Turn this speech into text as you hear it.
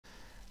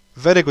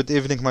Very good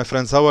evening, my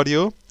friends. How are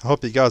you? I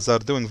hope you guys are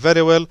doing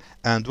very well,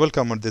 and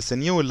welcome on this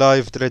new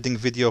live trading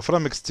video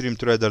from Extreme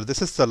Trader.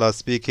 This is Salah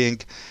speaking.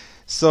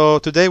 So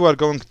today we are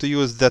going to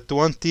use the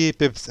 20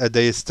 pips a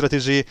day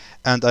strategy,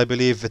 and I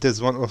believe it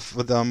is one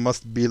of the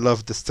most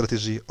beloved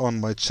strategy on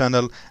my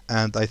channel,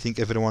 and I think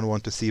everyone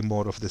wants to see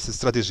more of this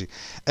strategy.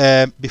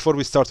 Before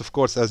we start, of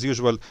course, as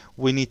usual,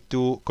 we need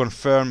to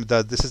confirm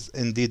that this is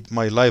indeed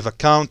my live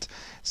account.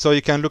 So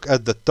you can look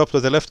at the top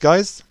to the left,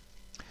 guys.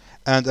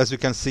 And as you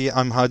can see,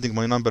 I'm hiding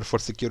my number for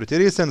security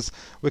reasons.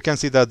 We can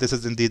see that this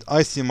is indeed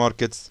IC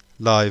Markets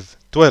Live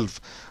 12.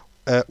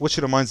 Which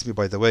reminds me,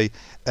 by the way,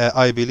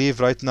 I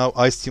believe right now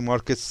IC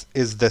Markets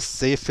is the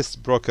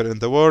safest broker in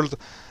the world.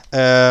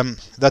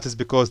 That is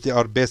because they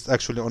are based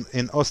actually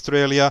in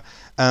Australia,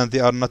 and they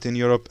are not in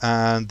Europe,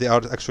 and they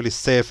are actually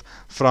safe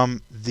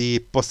from the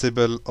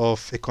possible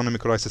of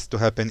economic crisis to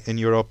happen in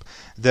Europe.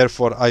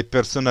 Therefore, I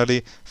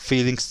personally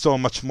feeling so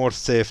much more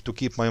safe to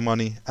keep my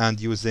money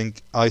and using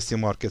IC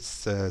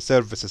Markets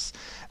services.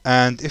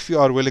 And if you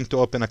are willing to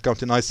open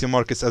account in IC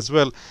Markets as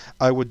well,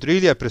 I would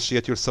really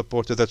appreciate your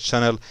support to that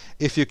channel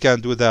if you can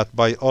do that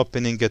by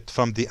opening it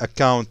from the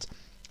account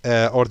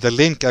or the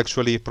link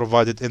actually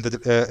provided in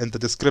the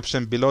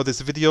description below this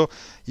video.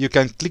 You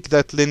can click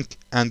that link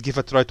and give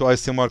a try to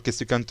IC Markets.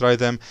 You can try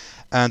them,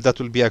 and that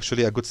will be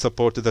actually a good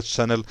support to that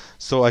channel,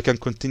 so I can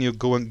continue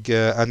going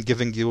and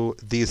giving you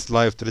these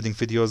live trading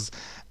videos.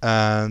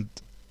 And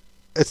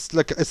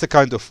it's a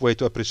kind of way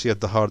to appreciate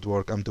the hard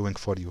work I'm doing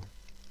for you.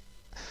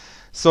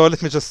 So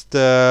let me just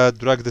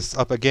drag this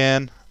up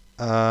again.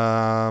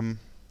 It's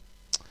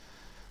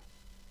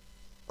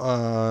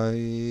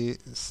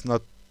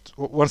not.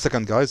 One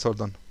second, guys,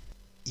 hold on.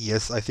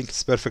 Yes, I think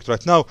it's perfect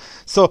right now.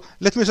 So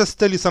let me just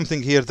tell you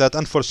something here, that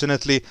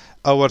unfortunately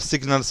our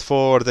signals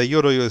for the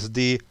Euro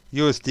USD,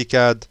 USD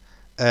CAD,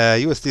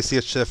 USD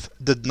CHF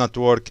did not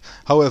work.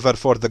 However,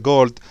 for the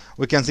gold,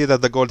 we can see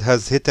that the gold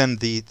has hit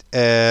the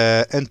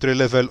entry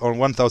level on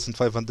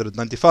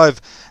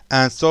 1,595,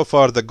 and so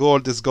far the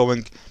gold is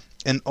going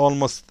in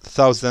almost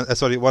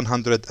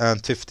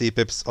 150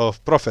 pips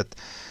of profit.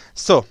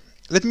 So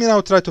let me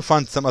now try to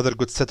find some other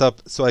good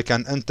setup so I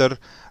can enter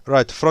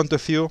right in front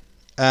of you.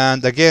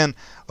 And again,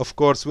 of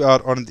course, we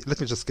are on let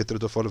me just get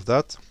rid of all of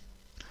that.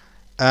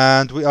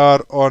 And we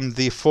are on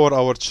the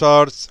 4-hour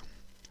charts.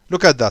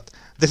 Look at that.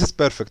 This is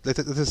perfect. This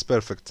is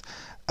perfect.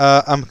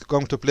 I'm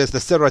going to place the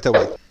sell right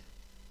away.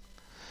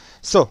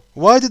 So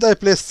why did I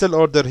place sell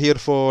order here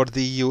for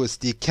the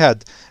USD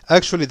CAD?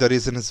 Actually, the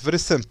reason is very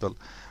simple.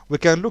 We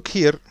can look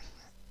here.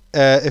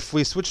 If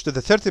we switch to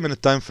the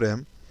 30-minute time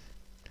frame,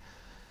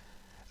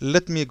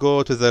 let me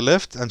go to the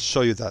left and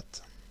show you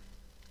that.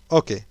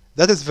 Okay,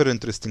 that is very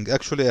interesting.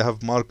 Actually, I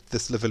have marked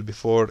this level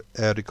before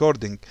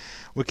recording.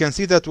 We can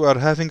see that we are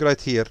having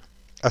right here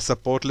a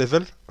support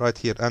level right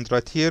here and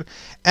right here.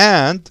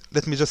 And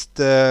let me just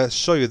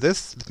show you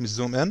this. Let me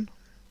zoom in.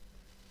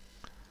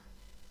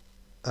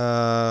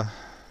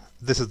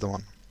 This is the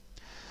one.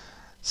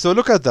 So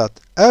look at that.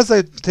 As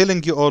I'm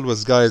telling you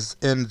always, guys,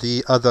 in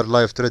the other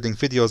live trading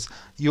videos,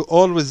 you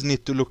always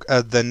need to look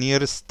at the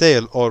nearest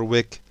tail or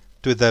wick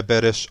to the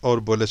bearish or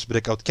bullish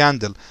breakout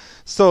candle.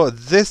 So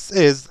this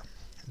is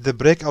the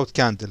breakout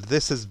candle.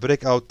 This is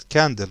breakout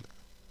candle.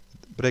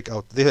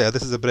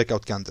 This is a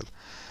breakout candle.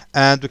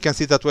 And we can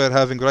see that we're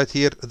having right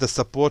here the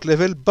support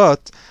level,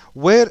 but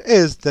where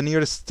is the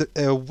nearest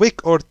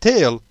wick or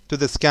tail to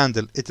this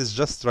candle? It is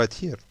just right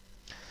here.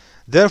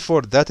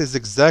 Therefore, that is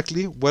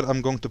exactly where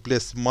I'm going to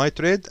place my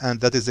trade, and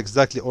that is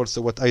exactly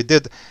also what I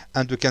did.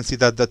 And we can see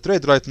that the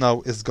trade right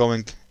now is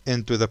going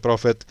into the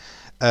profit,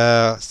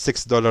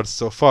 $6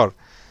 so far.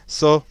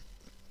 So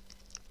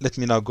let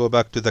me now go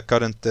back to the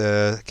current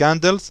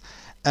candles,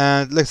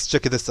 and let's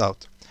check this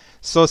out.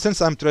 So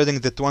since I'm trading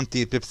the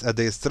 20 pips a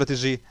day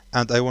strategy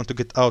and I want to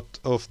get out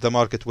of the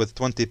market with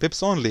 20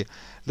 pips only,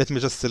 let me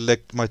just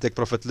select my take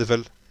profit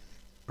level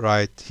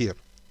right here.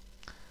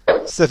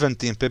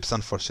 17 pips,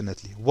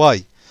 unfortunately.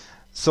 Why?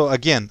 So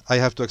again, I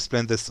have to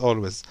explain this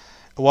always.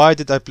 Why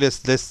did I place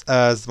this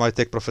as my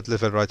take profit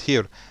level right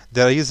here?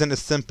 The reason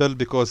is simple,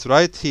 because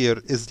right here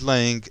is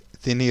laying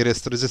the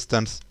nearest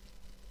resistance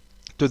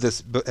to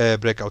this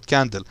breakout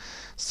candle.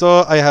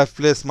 So I have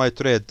placed my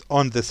trade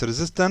on this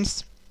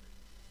resistance,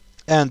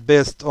 and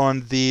based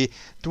on the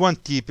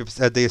 20 pips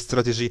a day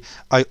strategy,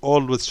 I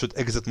always should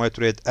exit my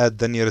trade at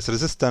the nearest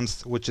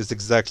resistance, which is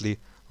exactly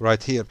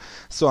right here.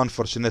 So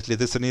unfortunately,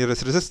 this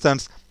nearest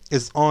resistance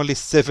is only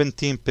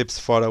 17 pips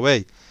far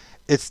away.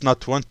 It's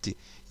not 20.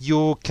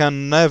 You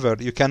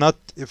cannot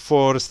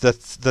force the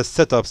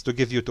setups to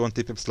give you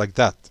 20 pips like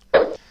that,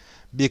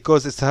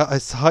 because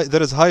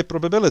there is high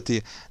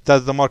probability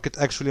that the market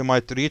actually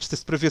might reach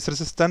this previous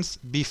resistance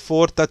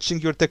before touching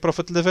your take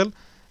profit level,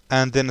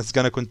 and then it's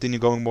gonna continue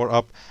going more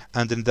up,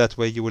 and in that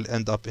way you will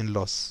end up in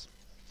loss.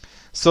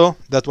 So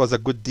that was a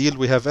good deal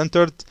we have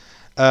entered.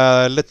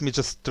 Let me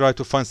just try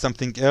to find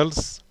something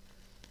else.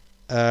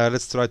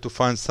 Let's try to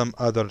find some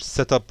other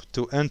setup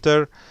to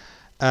enter.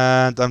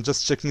 and I'm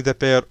just checking the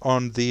pair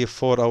on the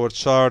 4-hour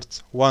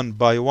chart one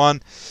by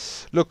one.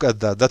 Look at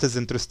that. That is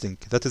interesting.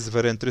 That is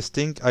very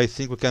interesting. I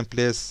think we can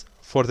place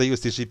for the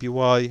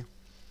USD/JPY.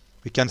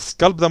 We can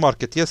scalp the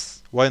market.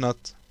 Yes, why not?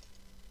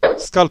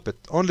 Scalp it.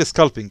 Only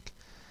scalping.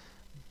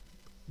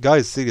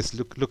 Guys,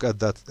 seriously, look at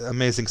that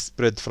amazing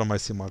spread from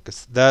IC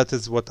markets. That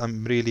is what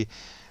I'm really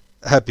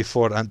happy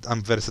for, and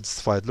I'm very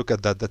satisfied. Look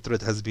at that. The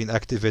trade has been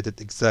activated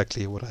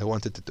exactly where I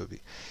wanted it to be.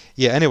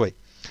 Yeah, anyway.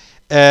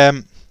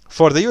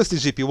 For the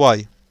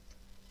USD/JPY,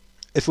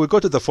 if we go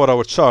to the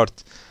 4-hour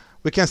chart,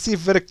 we can see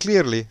very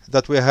clearly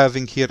that we're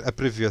having here a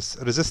previous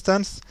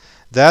resistance.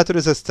 That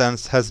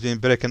resistance has been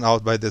broken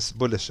out by this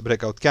bullish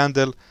breakout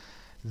candle.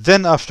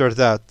 Then after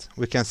that,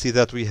 we can see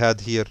that we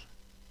had here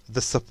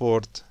the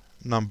support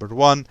number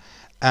 1,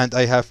 and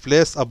I have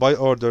placed a buy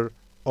order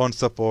on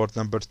support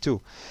number 2.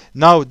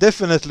 Now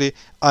definitely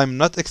I'm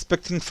not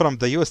expecting from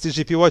the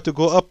USD/JPY to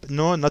go up.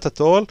 No, not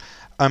at all.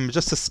 I'm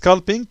just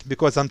scalping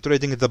because I'm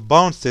trading the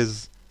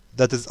bounces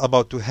that is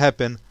about to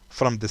happen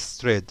from this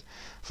trade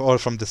or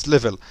from this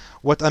level.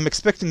 What I'm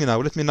expecting now,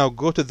 let me now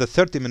go to the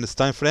 30 minutes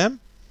time frame.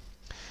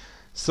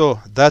 So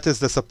that is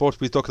the support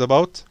we talked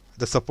about,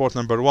 the support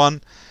number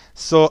 1.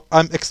 So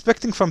I'm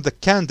expecting from the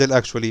candle,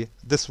 actually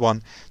this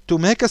one, to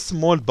make a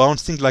small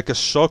bouncing, like a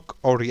shock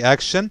or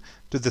reaction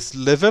to this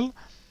level.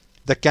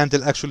 The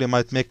candle actually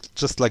might make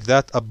just like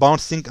that, a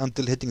bouncing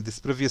until hitting this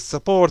previous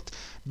support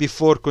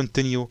before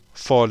continue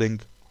falling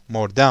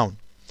more down.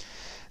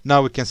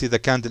 Now we can see the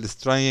candle is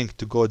trying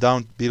to go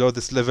down below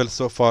this level.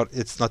 So far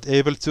it's not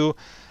able to.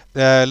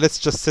 Let's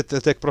just set the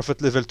take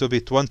profit level to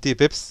be 20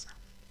 pips,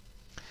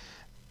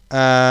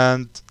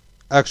 and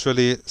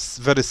actually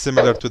very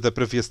similar to the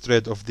previous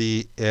trade of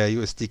the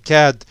USD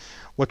CAD.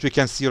 What we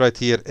can see right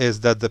here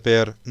is that the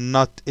pair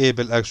not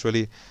able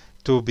actually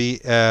to be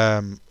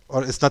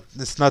or it's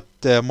not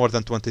more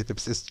than 20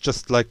 pips. It's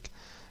just like,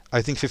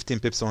 I think 15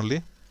 pips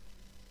only.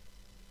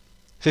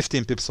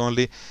 15 pips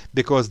only,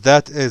 because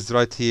that is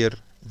right here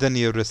the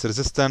nearest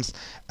resistance,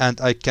 and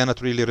I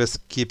cannot really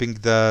risk keeping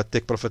the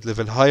take profit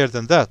level higher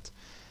than that.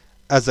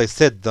 As I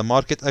said, the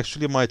market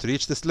actually might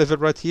reach this level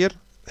right here,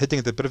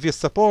 hitting the previous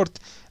support,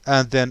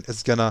 and then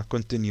it's gonna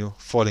continue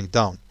falling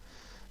down.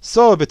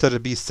 So better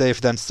be safe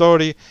than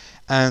sorry.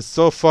 And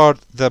so far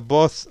the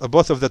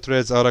both of the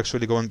trades are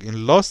actually going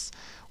in loss.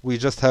 We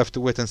just have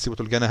to wait and see what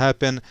will gonna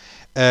happen.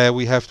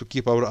 We have to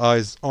keep our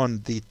eyes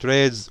on the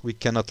trades. We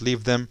cannot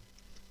leave them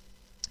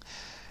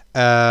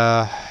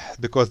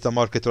because the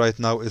market right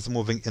now is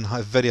moving in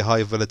very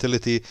high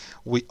volatility.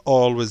 We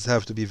always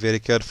have to be very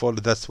careful.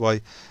 That's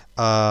why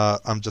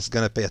I'm just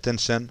gonna pay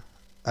attention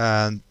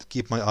and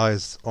keep my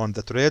eyes on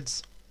the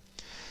trades.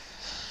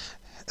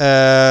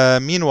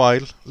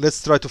 Meanwhile,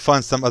 let's try to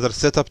find some other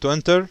setup to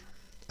enter.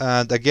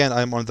 And again,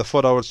 I'm on the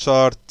 4-hour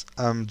chart.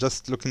 I'm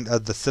just looking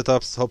at the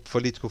setups,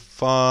 hopefully to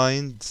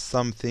find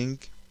something.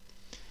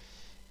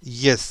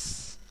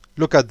 Yes,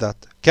 look at that,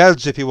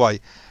 CAD/JPY.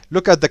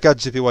 Look at the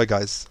CAD/JPY,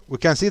 guys. We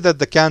can see that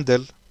the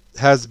candle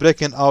has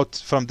broken out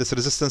from this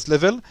resistance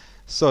level.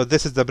 So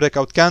this is the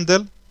breakout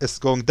candle. It's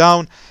going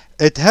down.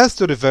 It has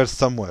to reverse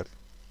somewhere.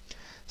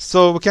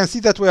 So we can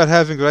see that we are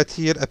having right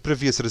here a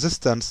previous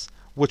resistance,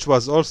 which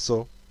was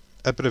also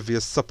a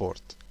previous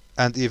support,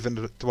 and even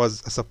it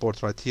was a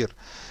support right here.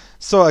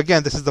 So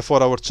again, this is the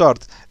 4-hour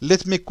chart.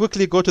 Let me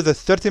quickly go to the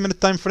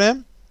 30-minute time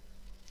frame.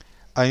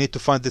 I need to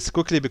find this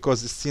quickly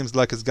because it seems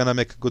like it's gonna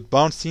make a good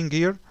bouncing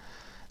here.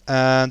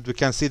 And we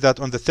can see that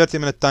on the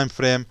 30-minute time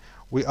frame,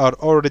 we are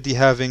already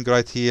having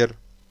right here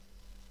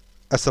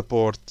a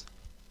support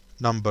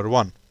number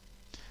 1.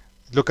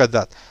 Look at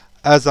that.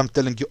 As I'm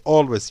telling you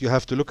always, you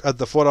have to look at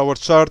the 4-hour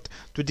chart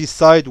to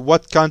decide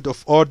what kind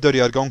of order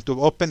you are going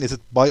to open. Is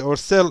it buy or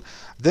sell?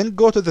 Then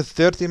go to the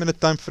 30-minute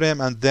time frame,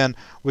 and then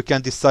we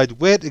can decide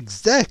where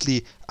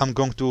exactly I'm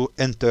going to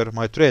enter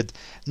my trade.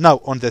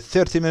 Now on the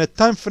 30-minute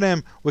time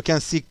frame, we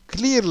can see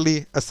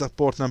clearly a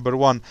support number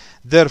 1.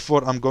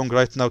 Therefore, I'm going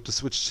right now to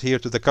switch here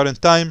to the current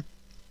time,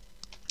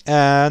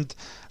 and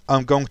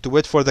I'm going to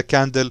wait for the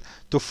candle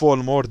to fall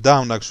more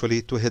down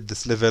actually to hit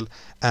this level,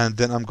 and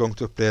then I'm going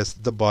to place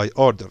the buy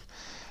order.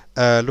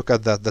 Look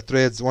at that, the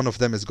trades, one of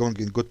them is going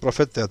in good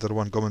profit, the other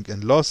one going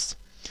in loss.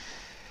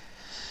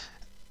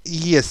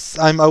 Yes,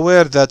 I'm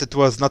aware that it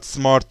was not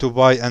smart to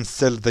buy and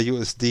sell the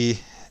USD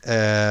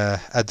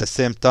at the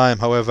same time.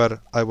 However,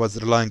 I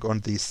was relying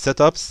on these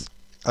setups.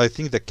 I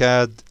think the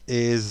CAD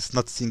is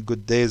not seeing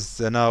good days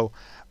now.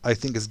 I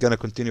think it's gonna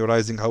continue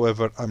rising.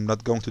 However, I'm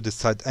not going to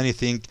decide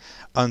anything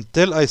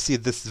until I see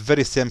this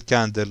very same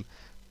candle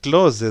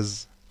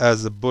closes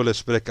as a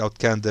bullish breakout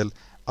candle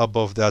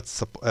above that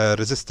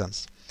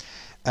resistance.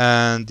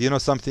 And you know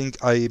something,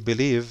 I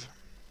believe,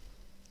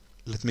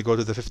 let me go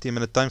to the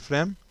 15-minute time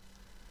frame.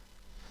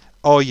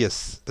 Oh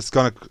yes, it's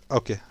gonna,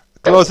 okay,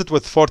 close it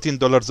with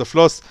 $14 of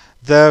loss.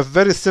 The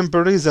very simple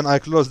reason I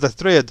closed the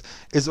trade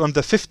is on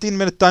the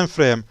 15-minute time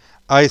frame,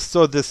 I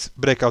saw this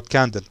breakout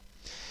candle.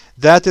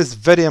 That is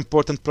very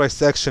important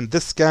price action.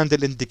 This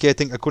candle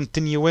indicating a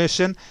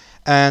continuation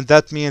and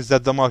that means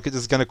that the market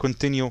is going to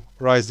continue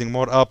rising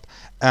more up,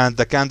 and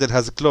the candle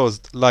has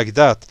closed like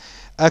that.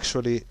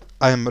 Actually,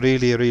 I'm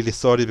really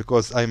sorry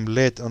because I'm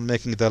late on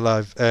making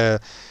the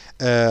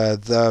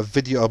the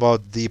video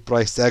about the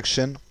price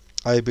action.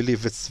 I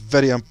believe it's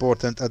very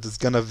important and it's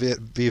gonna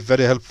be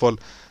very helpful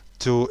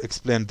to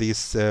explain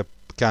these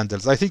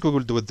candles. I think we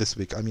will do it this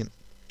week. I mean,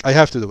 I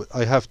have to do it.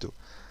 I have to.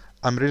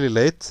 I'm really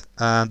late,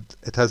 and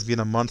it has been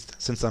a month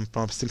since I'm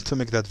promising to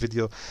make that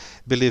video.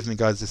 Believe me,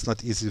 guys, it's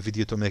not easy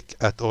video to make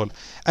at all.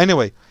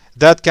 Anyway,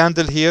 that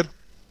candle here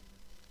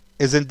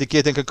is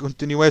indicating a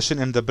continuation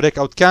in the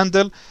breakout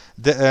candle,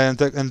 in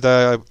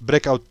the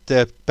breakout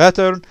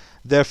pattern.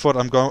 Therefore,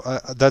 I'm going.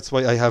 That's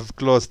why I have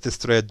closed this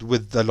trade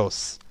with the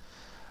loss.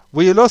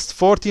 We lost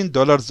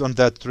 $14 on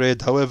that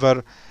trade.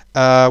 However,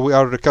 we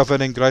are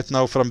recovering right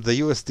now from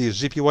the USD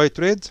GPY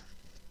trade.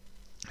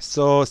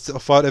 So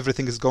far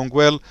everything is going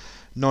well,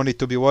 no need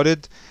to be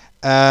worried.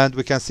 And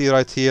we can see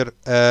right here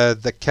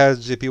the CAD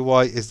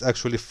GPY is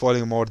actually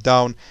falling more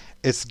down.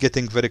 It's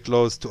getting very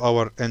close to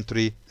our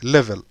entry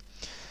level.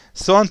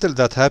 So until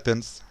that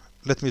happens,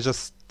 let me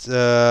just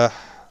try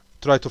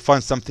to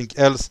find something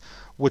else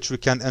which we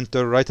can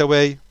enter right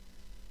away.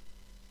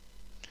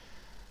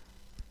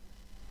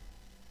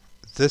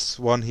 This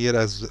one here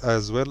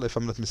as well, if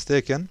I'm not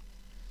mistaken.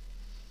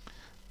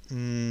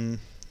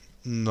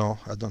 No,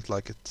 I don't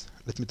like it.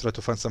 Let me try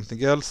to find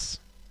something else.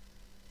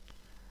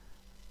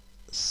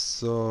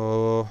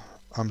 So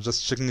I'm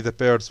just checking the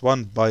pairs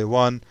one by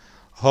one.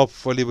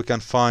 Hopefully we can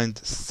find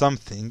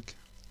something.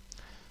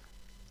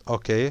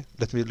 Okay,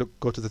 let me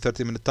go to the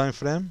 30-minute time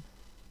frame.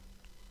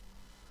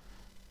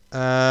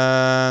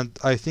 And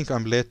I think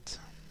I'm late.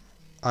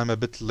 I'm a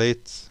bit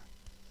late.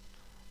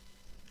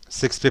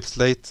 6 pips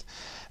late.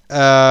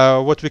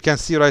 What we can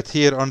see right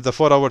here on the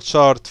 4-hour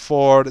chart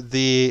for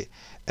the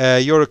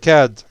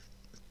EuroCAD.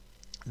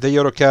 The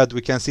EuroCAD,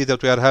 we can see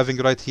that we are having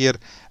right here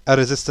a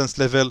resistance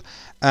level,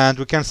 and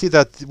we can see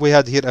that we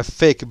had here a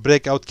fake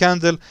breakout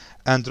candle,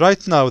 and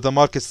right now the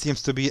market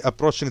seems to be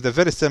approaching the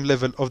very same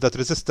level of that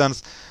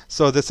resistance.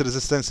 So this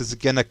resistance is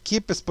gonna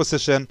keep its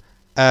position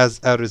as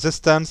a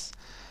resistance,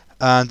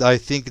 and I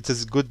think it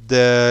is good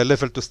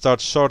level to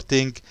start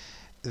shorting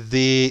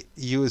the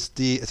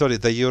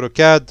the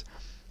EuroCAD.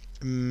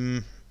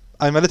 I'm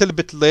a little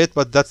bit late,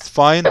 but that's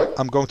fine.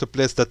 I'm going to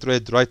place that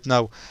trade right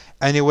now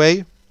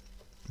anyway,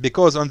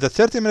 because on the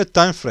 30-minute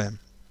time frame,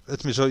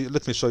 let me show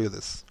you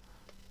this.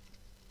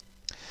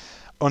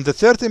 On the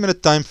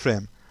 30-minute time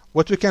frame,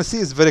 what we can see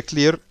is very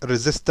clear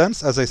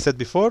resistance, as I said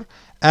before,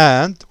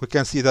 and we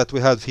can see that we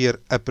have here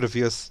a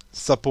previous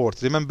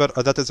support. Remember,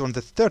 that is on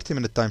the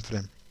 30-minute time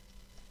frame.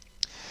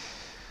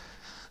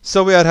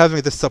 So we are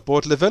having this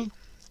support level.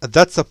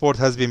 That support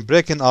has been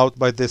broken out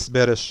by this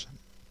bearish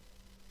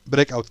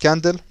breakout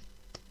candle,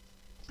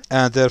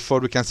 and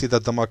therefore we can see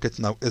that the market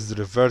now is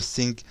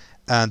reversing,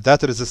 and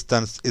that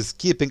resistance is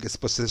keeping its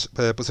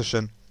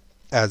position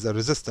as a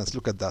resistance.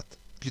 Look at that,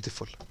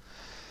 beautiful.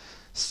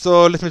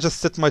 So let me just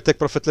set my take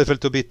profit level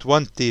to be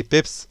 20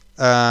 pips,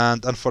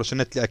 and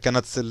unfortunately I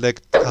cannot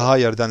select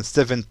higher than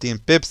 17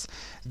 pips.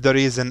 The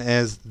reason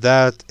is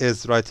that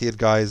is right here,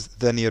 guys,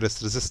 the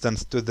nearest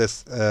resistance to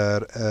this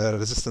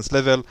resistance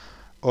level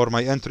or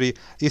my entry.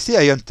 You see,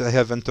 I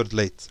have entered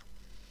late.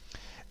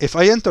 If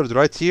I entered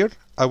right here,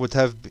 I would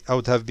have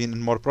been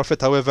in more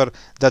profit. However,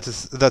 that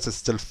is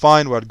still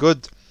fine. We're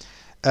good,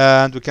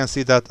 and we can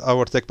see that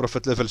our take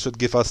profit level should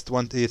give us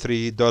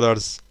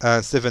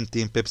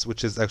 $23.17 pips,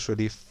 which is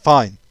actually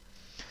fine.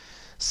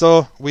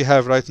 So we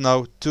have right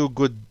now two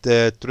good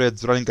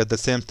trades running at the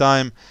same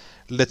time.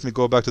 Let me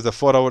go back to the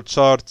 4-hour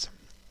chart,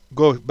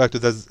 go back to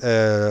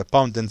the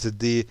pound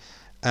NZD,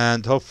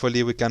 and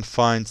hopefully we can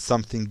find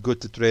something good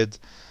to trade.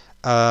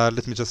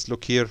 Let me just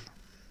look here.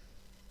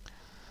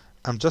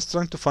 I'm just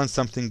trying to find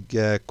something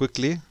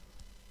quickly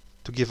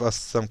to give us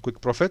some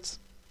quick profits.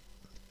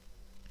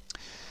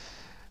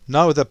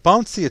 Now the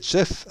pound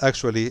CHF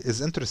actually is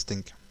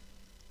interesting.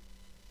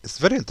 It's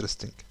very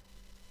interesting.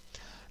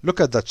 Look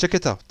at that, check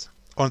it out.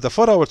 On the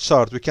 4-hour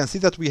chart, we can see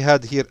that we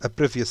had here a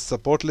previous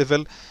support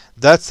level.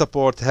 That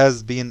support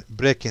has been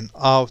breaking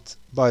out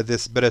by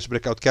this bearish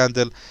breakout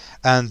candle,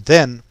 and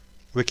then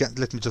we can,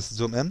 let me just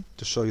zoom in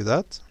to show you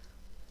that.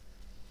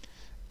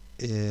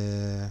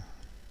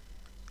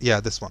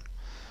 Yeah, this one.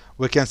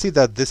 We can see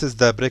that this is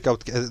the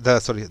breakout,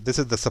 this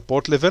is the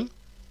support level,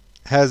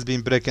 has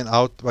been broken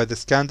out by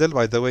this candle.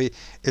 By the way,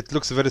 it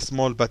looks very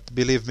small, but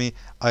believe me,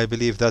 I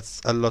believe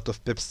that's a lot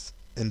of pips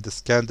in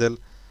this candle.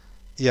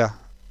 Yeah,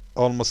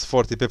 almost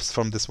 40 pips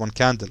from this one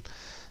candle.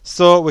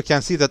 So we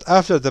can see that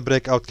after the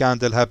breakout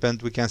candle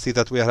happened, we can see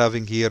that we are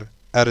having here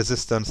a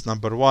resistance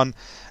number 1,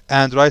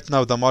 and right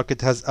now the market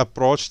has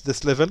approached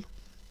this level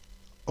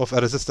of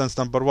a resistance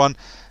number 1.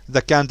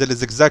 The candle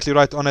is exactly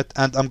right on it,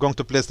 and I'm going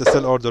to place the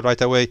sell order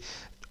right away,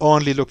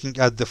 only looking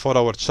at the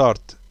 4-hour chart.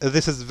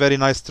 This is very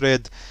nice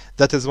trade.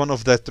 That is one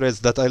of the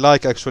trades that I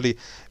like, actually,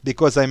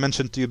 because I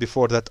mentioned to you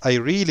before that I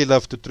really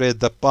love to trade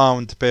the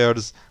pound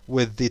pairs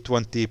with the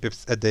 20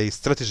 pips a day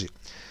strategy.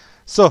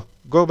 So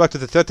go back to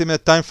the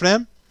 30-minute time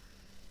frame.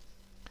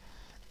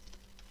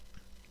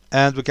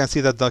 and we can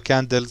see that the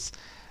candles,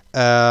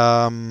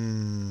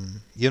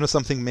 you know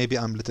something, maybe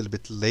I'm a little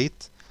bit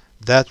late.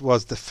 That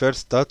was the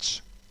first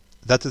touch,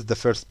 that is the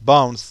first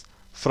bounce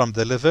from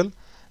the level,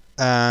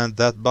 and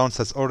that bounce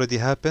has already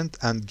happened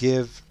and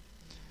gave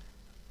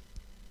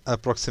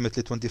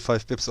approximately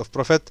 25 pips of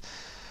profit.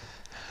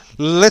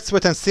 Let's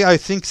wait and see. I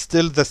think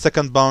still the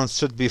second bounce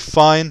should be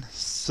fine,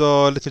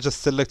 so let me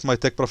just select my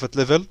take profit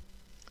level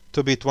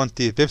to be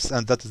 20 pips,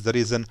 and that is the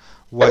reason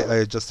why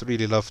I just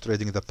really love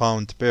trading the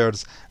pound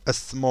pairs. A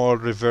small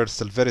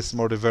reversal, very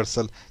small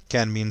reversal,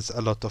 can means a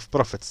lot of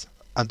profits,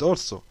 and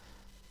also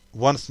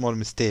one small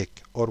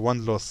mistake or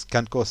one loss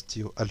can cost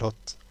you a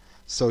lot,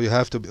 so you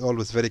have to be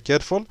always very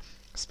careful,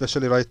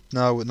 especially right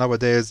now.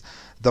 Nowadays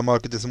the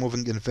market is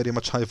moving in very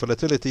much high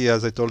volatility,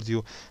 as I told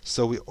you,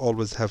 so we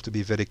always have to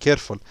be very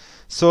careful.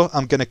 So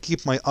I'm gonna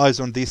keep my eyes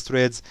on these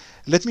trades.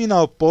 Let me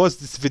now pause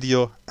this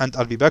video and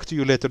I'll be back to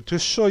you later to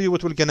show you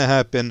what will gonna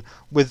happen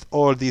with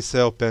all these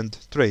opened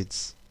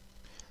trades.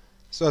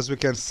 So as we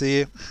can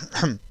see,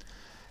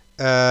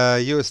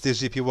 USD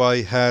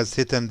GPY has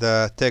hit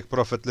the take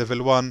profit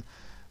level 1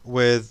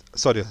 with,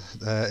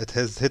 it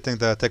has hitting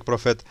the take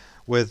profit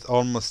with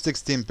almost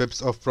 16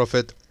 pips of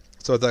profit.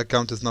 So the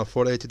account is now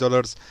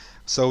 $480.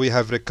 So we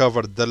have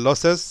recovered the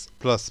losses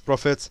plus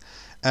profits,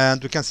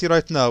 and we can see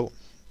right now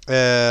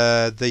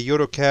the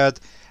Euro CAD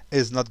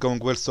is not going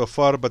well so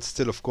far, but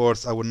still, of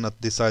course, I will not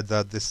decide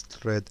that this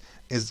trade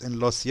is in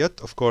loss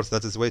yet. Of course,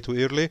 that is way too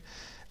early.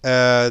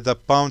 The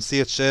pound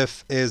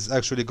CHF is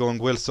actually going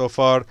well so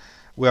far.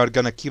 We are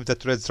gonna keep the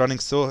trades running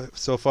so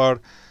far.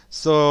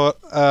 So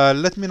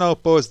let me now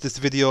pause this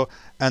video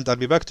and I'll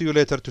be back to you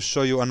later to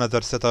show you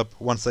another setup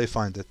once I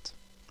find it.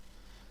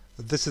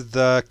 This is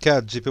the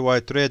CAD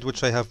GPY trade,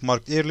 which I have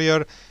marked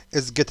earlier.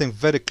 Is getting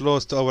very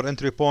close to our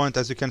entry point.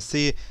 As you can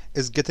see,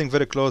 is getting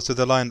very close to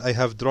the line I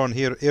have drawn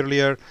here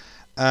earlier,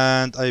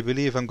 and I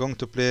believe I'm going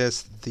to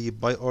place the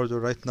buy order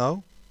right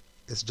now.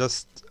 It's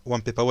just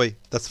 1 pip away.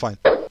 That's fine.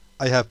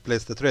 I have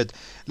placed the trade.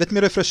 Let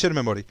me refresh your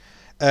memory.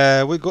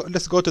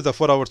 Let's go to the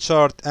 4-hour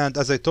chart, and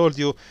as I told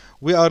you,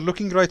 we are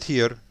looking right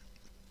here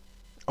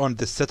on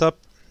this setup.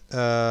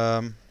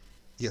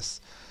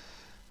 Yes.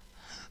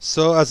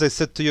 So as I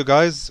said to you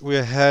guys, we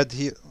had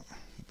here,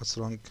 what's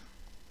wrong?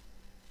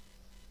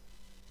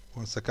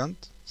 1 second,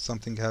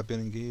 something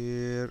happening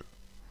here.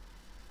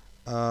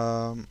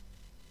 1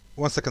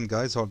 second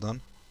guys, hold on.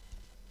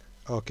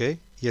 Okay,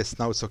 yes,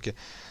 now it's okay.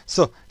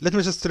 So let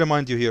me just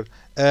remind you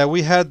here,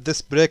 we had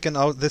this breaking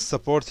out, this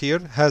support here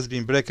has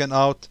been broken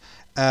out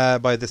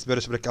by this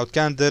bearish breakout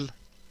candle,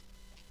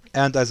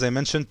 and as I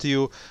mentioned to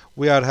you,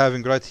 we are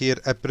having right here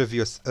a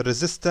previous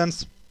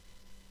resistance,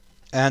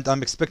 and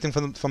I'm expecting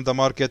from the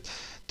market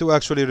to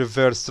actually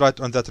reverse right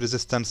on that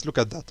resistance. Look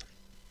at that.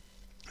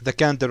 The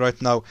candle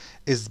right now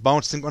is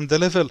bouncing on the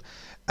level,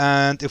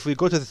 and if we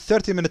go to the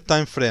 30-minute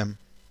time frame,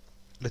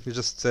 let me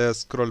just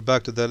scroll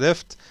back to the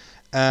left,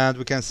 and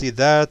we can see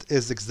that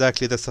is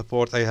exactly the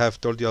support I have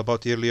told you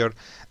about earlier,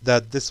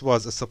 that this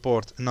was a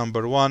support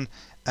number 1,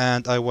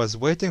 and I was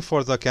waiting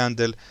for the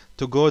candle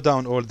to go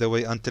down all the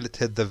way until it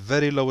hit the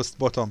very lowest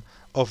bottom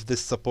of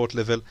this support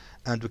level,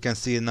 and we can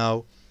see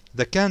now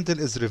the candle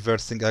is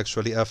reversing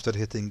actually after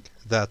hitting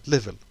that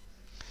level.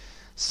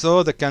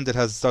 So the candle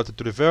has started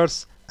to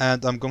reverse,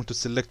 and I'm going to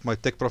select my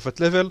take profit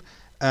level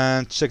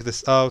and check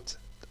this out,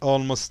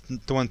 almost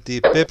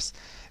 20 pips,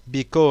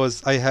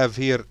 because I have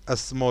here a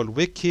small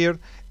wick here.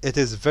 It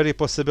is very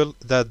possible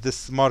that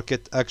this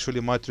market actually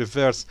might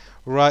reverse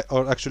right,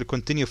 or actually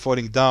continue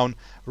falling down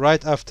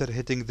right after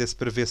hitting this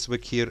previous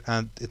wick here,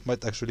 and it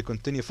might actually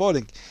continue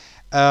falling.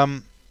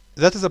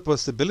 That is a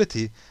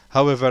possibility.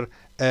 However,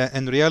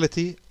 in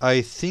reality,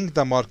 I think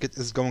the market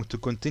is going to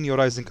continue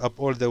rising up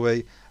all the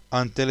way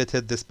until it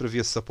hit this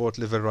previous support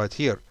level right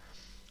here,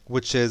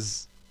 which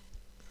is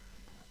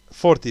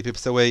 40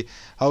 pips away.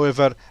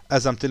 However,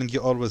 as I'm telling you,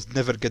 always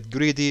never get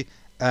greedy,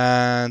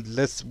 and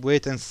let's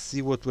wait and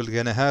see what will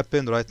gonna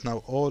happen. Right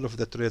now all of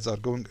the trades are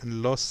going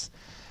in loss,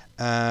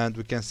 and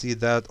we can see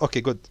that.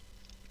 Okay, good,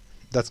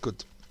 that's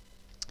good.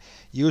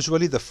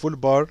 Usually the full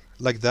bar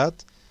like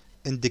that,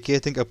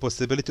 indicating a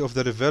possibility of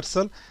the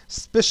reversal,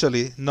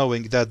 especially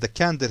knowing that the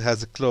candle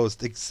has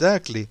closed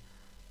exactly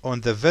on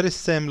the very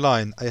same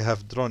line I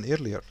have drawn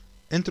earlier.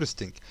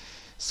 Interesting.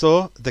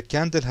 So the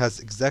candle has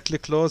exactly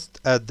closed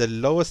at the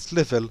lowest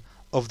level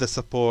of the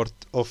support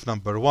of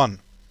number 1.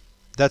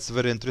 That's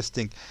very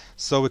interesting.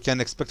 So we can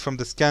expect from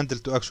this candle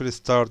to actually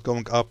start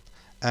going up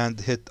and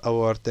hit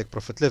our take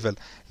profit level.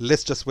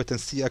 Let's just wait and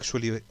see.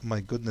 Actually,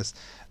 my goodness,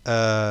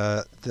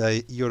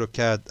 the Euro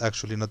CAD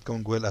actually not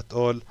going well at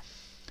all.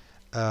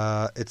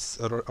 It's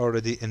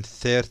already in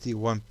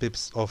 31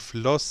 pips of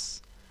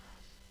loss,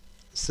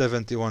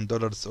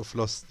 $71 of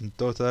loss in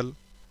total.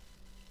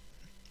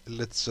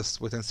 Let's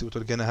just wait and see what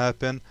will gonna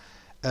happen.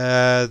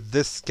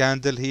 This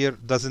candle here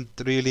doesn't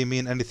really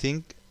mean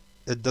anything.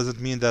 It doesn't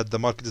mean that the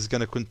market is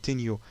gonna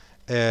continue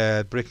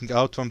breaking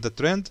out from the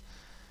trend.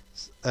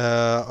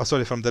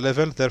 sorry, from the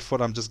level.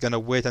 Therefore, I'm just gonna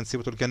wait and see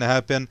what will gonna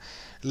happen.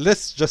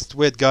 Let's just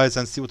wait, guys,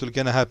 and see what will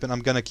gonna happen.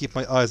 I'm gonna keep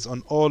my eyes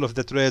on all of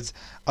the trades.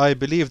 I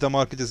believe the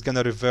market is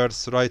gonna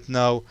reverse right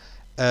now.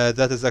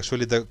 That is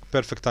actually the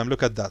perfect time.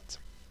 Look at that.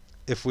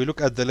 If we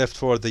look at the left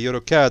for the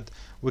Euro CAD,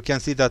 we can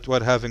see that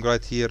we're having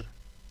right here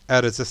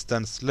a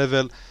resistance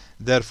level.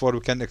 Therefore, we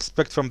can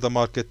expect from the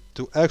market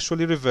to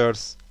actually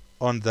reverse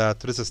on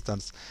that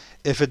resistance.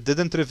 If it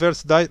didn't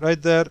reverse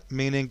right there,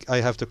 meaning I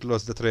have to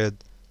close the trade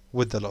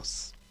with the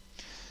loss.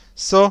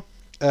 So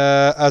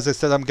as I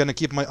said, I'm gonna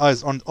keep my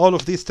eyes on all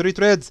of these three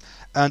trades,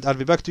 and I'll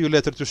be back to you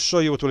later to show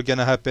you what will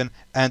gonna happen,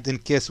 and in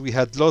case we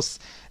had loss,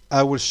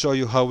 I will show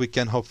you how we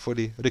can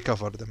hopefully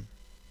recover them.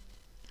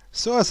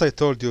 So as I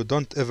told you,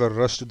 don't ever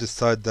rush to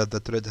decide that the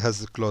trade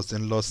has closed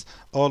in loss.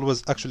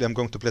 Always, actually, I'm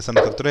going to place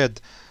another trade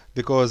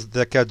because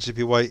the CAD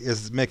JPY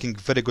is making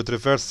very good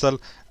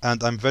reversal,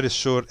 and I'm very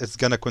sure it's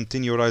gonna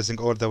continue rising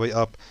all the way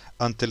up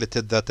until it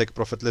hit the take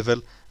profit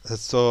level.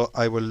 So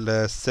I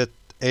will set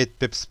 8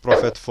 pips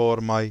profit for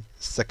my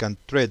second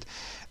trade.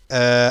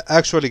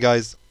 Actually,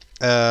 guys,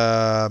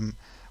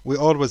 we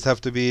always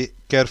have to be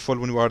careful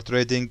when we are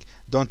trading.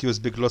 Don't use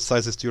big lot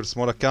sizes to your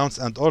small accounts.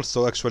 And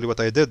also, actually, what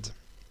I did,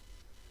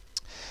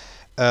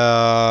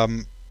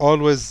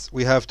 always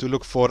we have to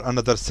look for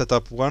another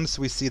setup once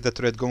we see the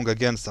trade going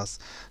against us.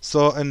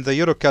 So in the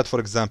EuroCAD, for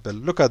example,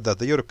 look at that.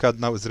 The EuroCAD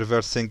now is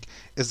reversing,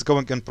 is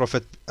going in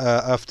profit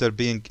after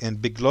being in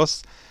big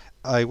loss.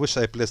 I wish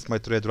I placed my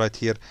trade right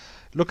here.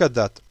 Look at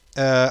that.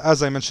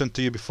 As I mentioned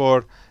to you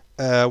before,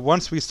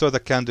 once we saw the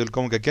candle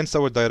going against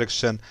our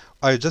direction,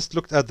 I just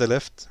looked at the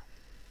left,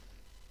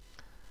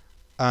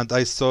 and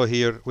I saw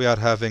here we are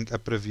having a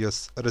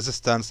previous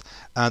resistance,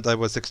 and I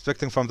was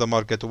expecting from the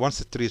market once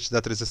it reached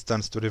that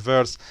resistance to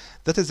reverse.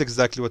 That is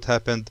exactly what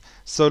happened.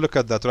 So look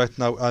at that. Right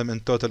now I'm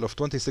in total of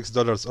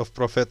 $26 of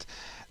profit.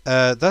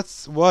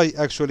 That's why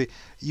actually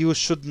you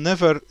should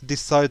never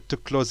decide to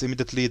close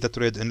immediately the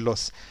trade in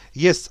loss.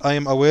 Yes, I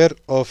am aware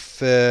of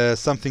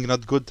something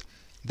not good,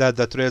 that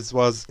the trades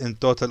was in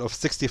total of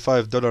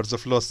 $65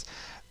 of loss,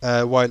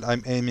 while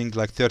I'm aiming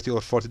like $30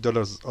 or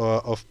 $40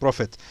 of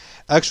profit.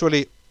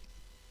 Actually,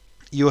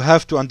 you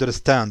have to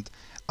understand,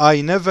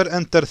 I never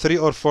enter 3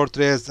 or 4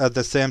 trades at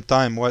the same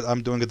time while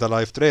I'm doing the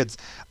live trades.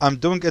 I'm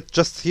doing it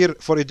just here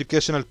for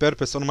educational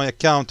purpose on my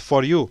account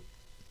for you.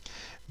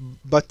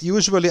 But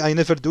usually I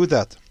never do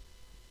that.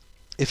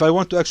 If I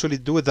want to actually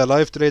do the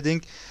live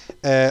trading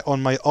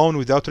on my own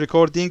without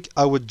recording,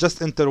 I would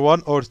just enter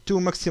 1 or 2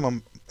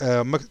 maximum,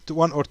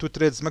 1 or 2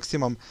 trades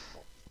maximum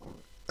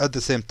at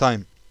the same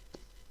time.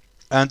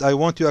 And I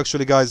want you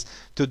actually, guys,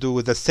 to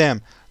do the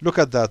same. Look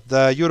at that.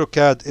 The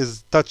EuroCAD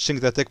is touching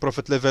the take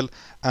profit level,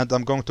 and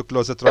I'm going to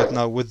close it right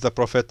now with the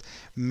profit.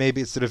 Maybe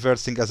it's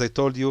reversing, as I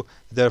told you.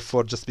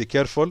 Therefore, just be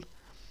careful.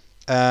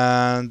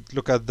 And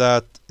look at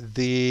that.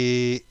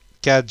 The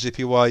CAD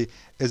JPY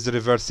is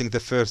reversing. The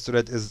first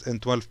trade is in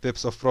 12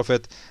 pips of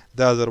profit.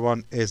 The other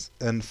one is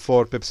in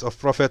 4 pips of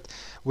profit.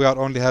 We are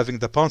only having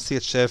the pound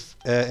CHF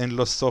in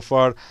loss so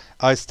far.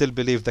 I still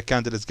believe the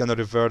candle is going to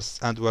reverse,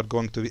 and we are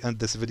going to end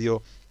this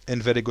video in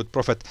very good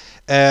profit.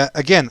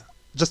 Again,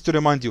 just to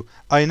remind you,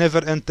 I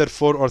never enter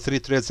 4 or 3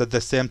 trades at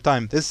the same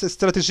time. This is a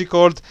strategy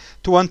called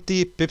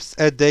 20 pips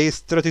a day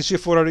strategy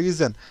for a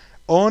reason.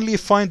 Only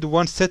find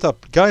one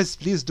setup. Guys,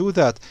 please do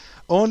that.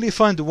 Only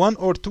find 1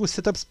 or 2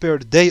 setups per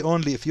day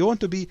only. If you want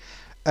to be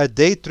a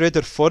day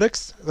trader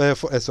Forex,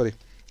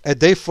 a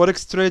day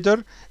Forex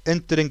trader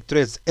entering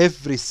trades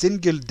every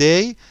single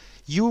day,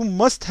 you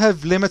must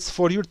have limits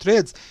for your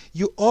trades.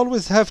 You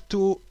always have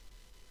to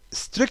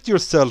strict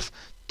yourself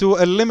to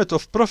a limit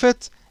of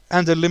profit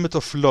and a limit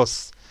of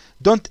loss.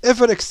 Don't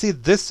ever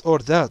exceed this or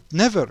that.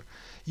 Never.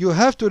 You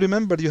have to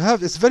remember,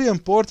 it's very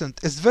important.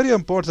 It's very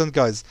important,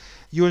 guys.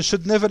 You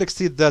should never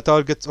exceed the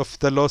targets of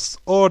the loss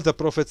or the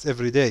profits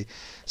every day.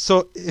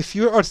 So if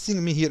you are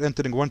seeing me here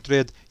entering 1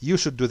 trade, you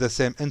should do the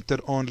same. Enter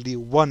only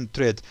 1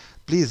 trade.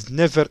 Please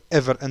never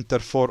ever enter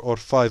 4 or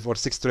 5 or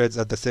 6 trades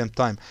at the same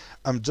time.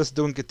 I'm just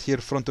doing it here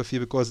in front of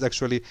you because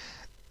actually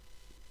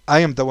I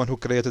am the one who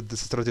created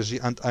this strategy,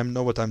 and I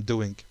know what I'm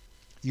doing.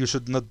 You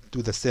should not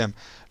do the same.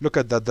 Look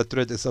at that. The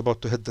trade is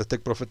about to hit the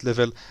take profit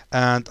level,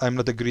 and I'm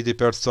not a greedy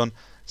person,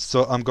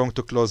 so I'm going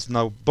to close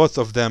now both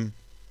of them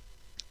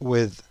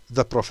with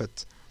the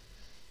profit.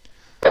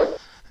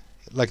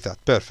 Like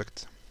that.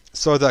 Perfect.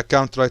 So the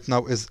account right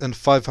now is in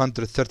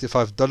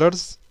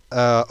 $535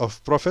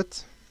 of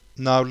profit.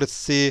 Now let's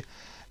see.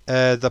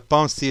 The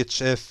pound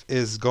CHF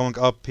is going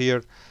up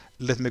here.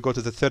 Let me go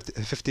to the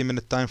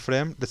 50-minute time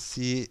frame. Let's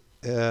see.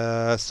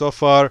 So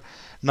far,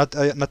 not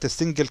a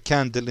single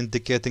candle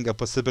indicating a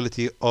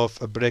possibility of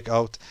a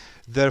breakout.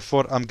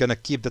 Therefore, I'm gonna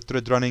keep the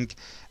trade running,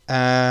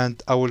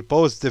 and I will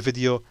pause the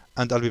video,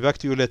 and I'll be back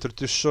to you later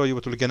to show you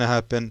what will gonna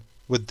happen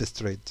with this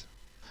trade.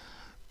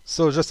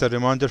 So just a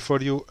reminder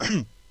for you,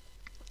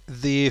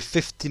 the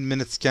 15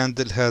 minutes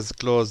candle has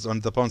closed on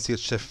the pound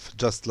CHF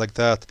just like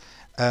that,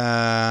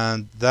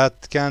 and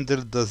that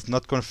candle does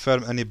not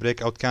confirm any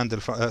breakout candle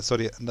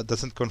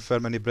doesn't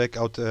confirm any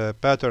breakout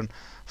pattern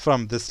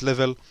from this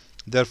level.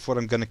 Therefore,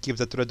 I'm gonna keep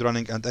the trade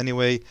running. And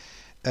anyway,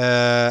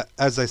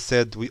 as I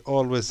said, we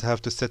always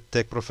have to set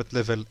take profit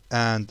level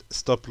and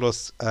stop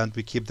loss, and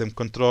we keep them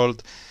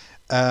controlled.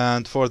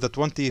 And for the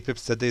 20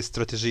 pips a day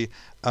strategy,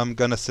 I'm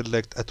gonna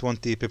select a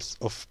 20 pips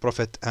of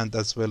profit and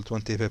as well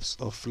 20 pips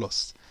of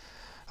loss.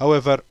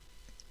 However,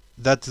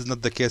 that is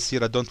not the case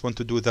here. I don't want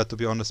to do that, to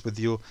be honest with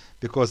you,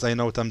 because I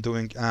know what I'm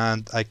doing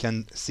and I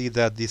can see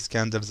that these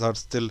candles are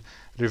still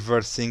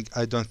reversing.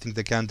 I don't think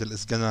the candle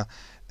is gonna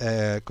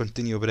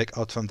continue break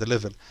out from the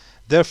level.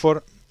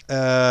 Therefore,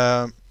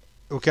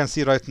 we can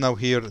see right now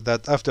here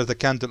that after the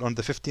candle on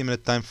the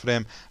 15-minute time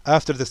frame,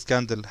 after this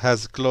candle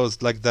has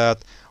closed like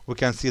that, we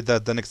can see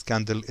that the next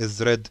candle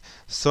is red.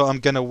 So I'm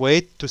gonna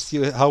wait to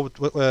see how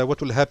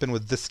what will happen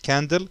with this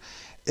candle.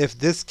 If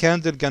this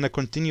candle gonna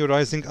continue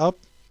rising up,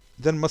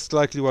 then most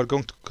likely we are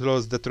going to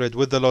close the trade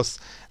with the loss,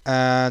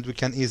 and we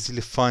can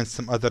easily find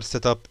some other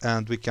setup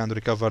and we can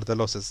recover the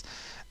losses.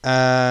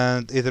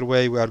 And either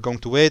way, we are going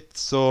to wait.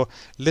 So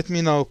let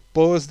me now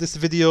pause this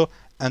video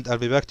and I'll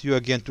be back to you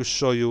again to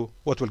show you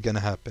what will gonna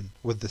happen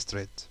with this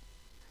trade.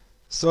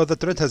 So the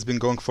trade has been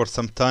going for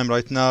some time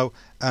right now,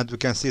 and we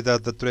can see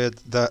that the trade,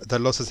 the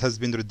losses has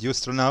been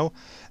reduced now.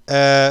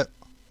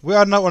 We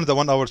are now on the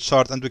 1 hour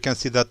chart, and we can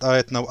see that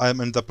right now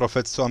I'm in the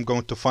profit. So I'm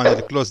going to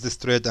finally close this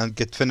trade and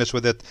get finished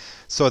with it.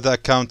 So the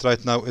account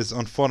right now is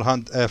on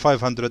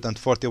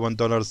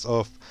 $541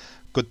 of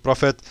good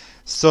profit.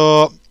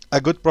 So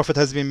a good profit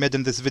has been made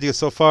in this video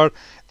so far.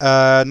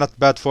 Not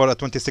bad for a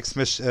 26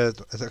 minutes.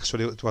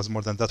 Actually, it was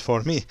more than that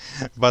for me,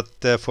 but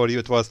for you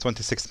it was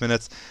 26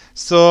 minutes.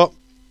 So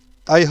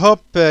I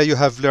hope you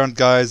have learned,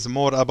 guys,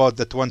 more about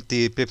the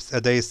 20 pips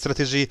a day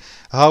strategy,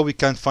 how we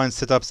can find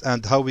setups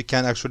and how we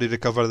can actually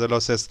recover the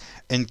losses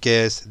in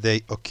case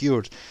they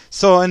occurred.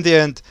 So in the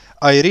end,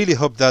 I really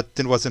hope that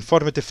it was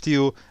informative to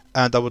you,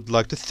 and I would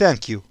like to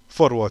thank you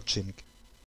for watching.